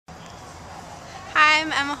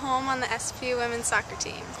I'm Emma Holm on the SPU women's soccer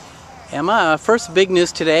team. Emma, first big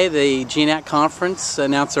news today, the GNAC conference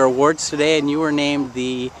announced their awards today, and you were named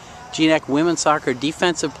the GNAC Women's Soccer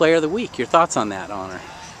Defensive Player of the Week. Your thoughts on that honor?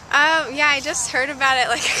 Yeah, I just heard about it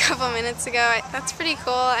like a couple minutes ago. That's pretty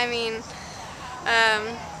cool. I mean,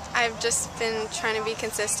 I've just been trying to be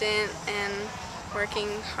consistent and working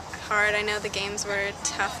hard. I know the games were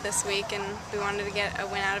tough this week and we wanted to get a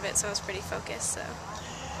win out of it, so I was pretty focused. So.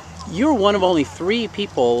 You're one of only 3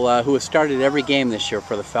 people who have started every game this year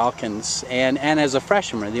for the Falcons, and as a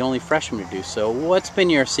freshman, the only freshman to do so. What's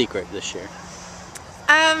been your secret this year?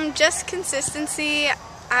 Just consistency.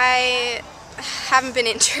 I haven't been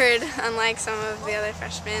injured, unlike some of the other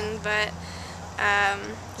freshmen, but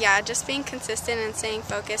yeah, just being consistent and staying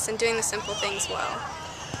focused and doing the simple things well.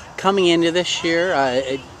 Coming into this year,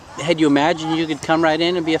 had you imagined you could come right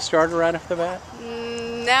in and be a starter right off the bat?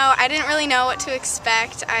 No, I didn't really know what to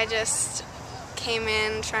expect. I just came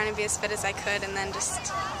in trying to be as fit as I could, and then just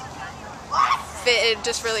fit. It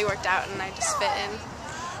just really worked out, and I just fit in.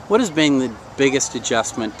 What has been the biggest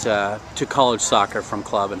adjustment to college soccer from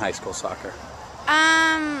club and high school soccer?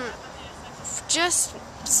 Just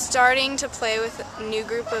starting to play with a new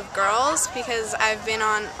group of girls, because I've been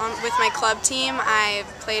on with my club team. I've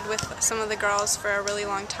played with some of the girls for a really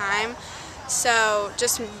long time, so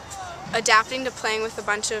just adapting to playing with a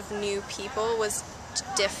bunch of new people was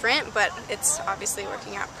different, but it's obviously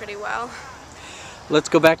working out pretty well. Let's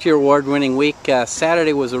go back to your award-winning week.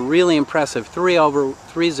 Saturday was a really impressive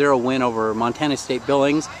 3-0 win over Montana State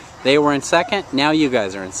Billings. They were in second, now you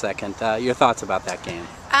guys are in second. Your thoughts about that game?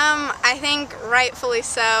 I think rightfully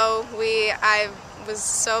so. I was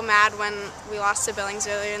so mad when we lost to Billings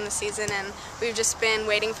earlier in the season, and we've just been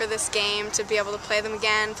waiting for this game to be able to play them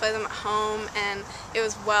again, play them at home, and it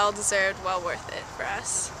was well deserved, well worth it for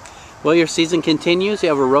us. Well, your season continues. You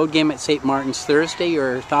have a road game at St. Martin's Thursday.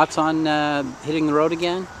 Your thoughts on hitting the road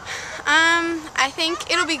again? I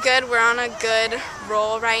think it'll be good. We're on a good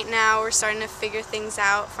roll right now. We're starting to figure things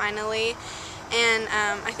out finally, and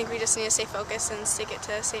I think we just need to stay focused and stick it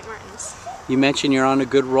to St. Martin's. You mentioned you're on a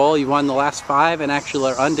good roll. You won the last 5 and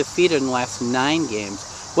actually are undefeated in the last 9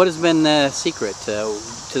 games. What has been the secret to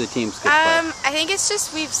the team's good play? I think it's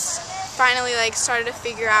just we've finally started to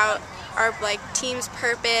figure out our team's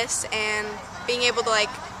purpose and being able to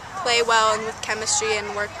play well and with chemistry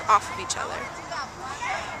and work off of each other.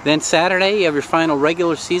 Then Saturday you have your final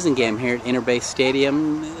regular season game here at Interbase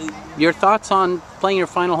Stadium. Your thoughts on playing your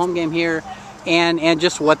final home game here and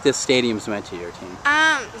just what this stadium's meant to your team?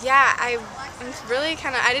 Yeah, I'm really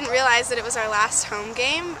I didn't realize that it was our last home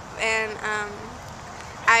game, and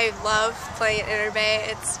I love playing at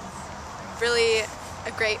Interbay. It's really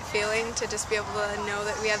a great feeling to just be able to know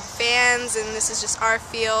that we have fans and this is just our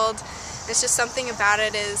field. It's just something about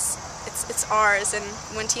it is it's ours, and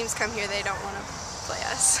when teams come here they don't want to play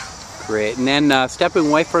us. Great. And then stepping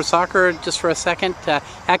away for soccer just for a second,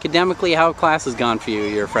 academically, how have classes gone for you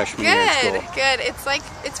your freshman year at school? Good.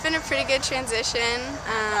 It's been a pretty good transition.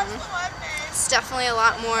 It's definitely a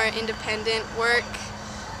lot more independent work,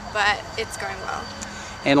 but it's going well.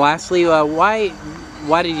 And lastly, why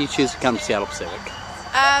did you choose to come to Seattle Pacific?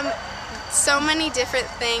 So many different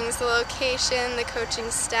things: the location, the coaching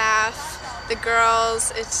staff, the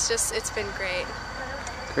girls. It's been great.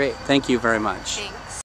 Great. Thank you very much. Thanks.